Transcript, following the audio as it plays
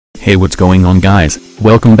Hey, what's going on, guys?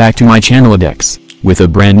 Welcome back to my channel ADEX, with a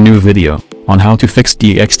brand new video on how to fix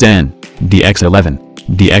dx10, dx11,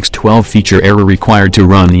 dx12 feature error required to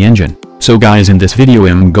run the engine. So guys, in this video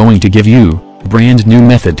I'm going to give you brand new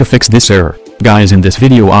method to fix this error. Guys, in this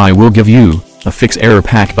video I will give you a fix error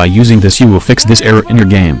pack. By using this you will fix this error in your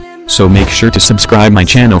game. So make sure to subscribe my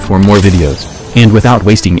channel for more videos. And without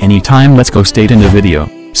wasting any time, let's go straight in the video.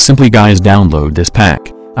 Simply guys, download this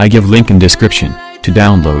pack. I give link in description. To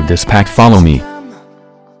download this pack, follow me.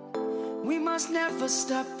 We must never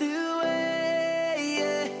stop the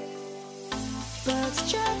way.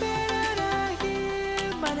 Birds jumping and I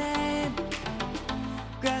hear my name,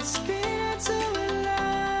 grasping into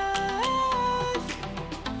life.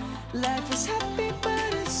 Life is happy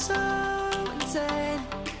but it's so insane.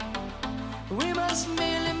 We must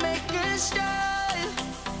merely make a start.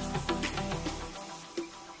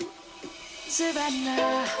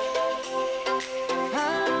 Savannah,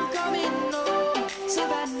 I'm coming home.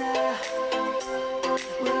 Savannah,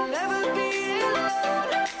 we'll never be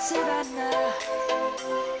alone. Savannah,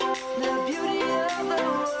 the beauty of the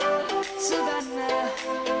world. Savannah,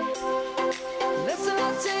 let's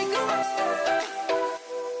all take a walk.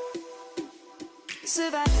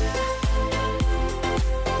 Savannah.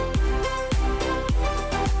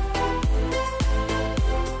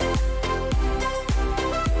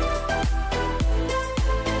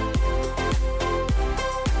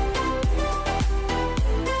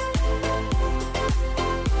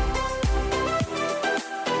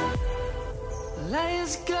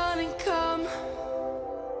 Lion's gonna come.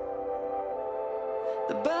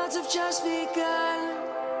 The birds have just begun.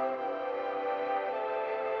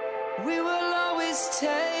 We will always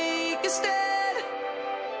take a stand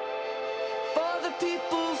for the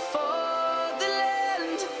people, for the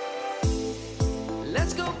land.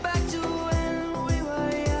 Let's go back to when we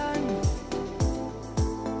were young.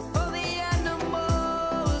 For the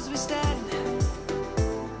animals we stand.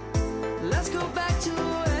 Let's go back to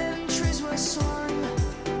when trees were swung.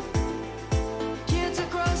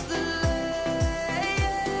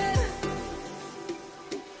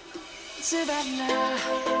 Savannah,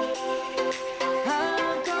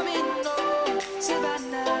 I'm coming home.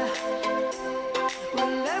 Savannah,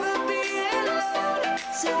 we'll never be alone.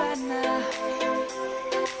 Savannah,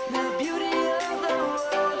 the beauty of the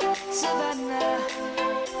world. Savannah,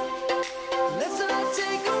 let's all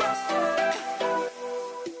take a walk.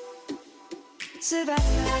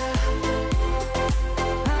 Savannah.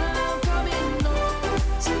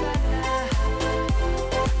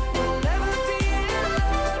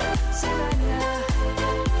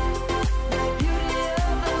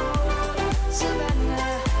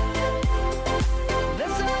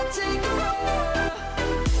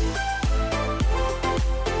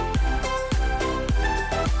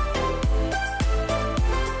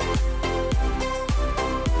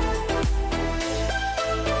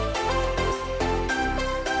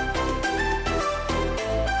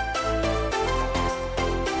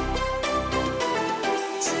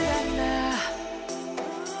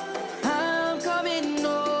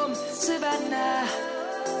 Savannah,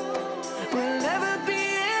 we'll never be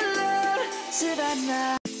alone.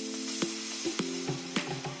 Savannah.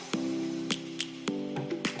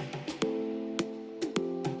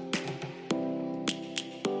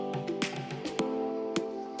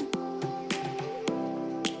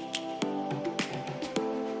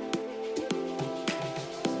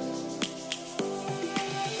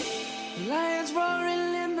 Lions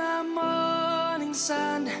roaring in the morning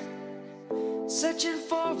sun, searching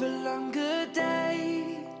for a longer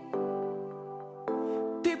day.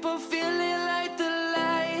 People feeling like the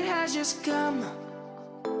light has just come.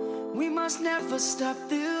 We must never stop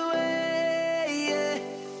the way.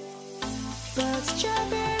 Birds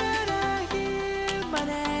jumping and I hear my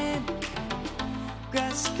name,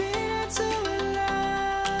 grasping into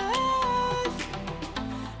life.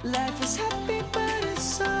 Life is happy but it's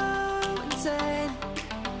so insane.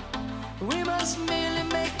 We must merely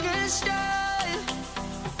make a start.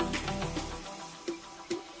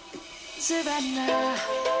 Savannah,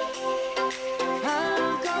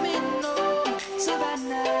 I'm coming home.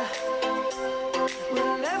 Savannah,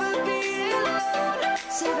 we'll never be alone.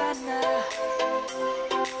 Savannah,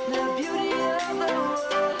 the beauty of the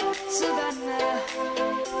world. Savannah,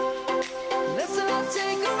 let's all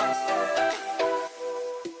take a walk.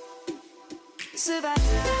 Savannah.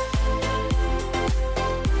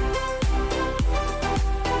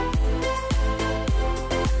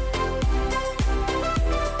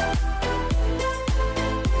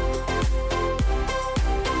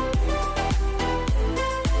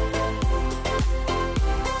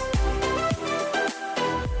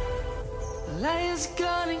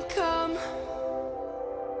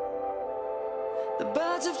 The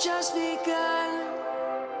birds have just begun.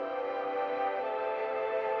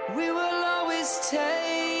 We will always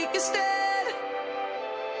take a stand.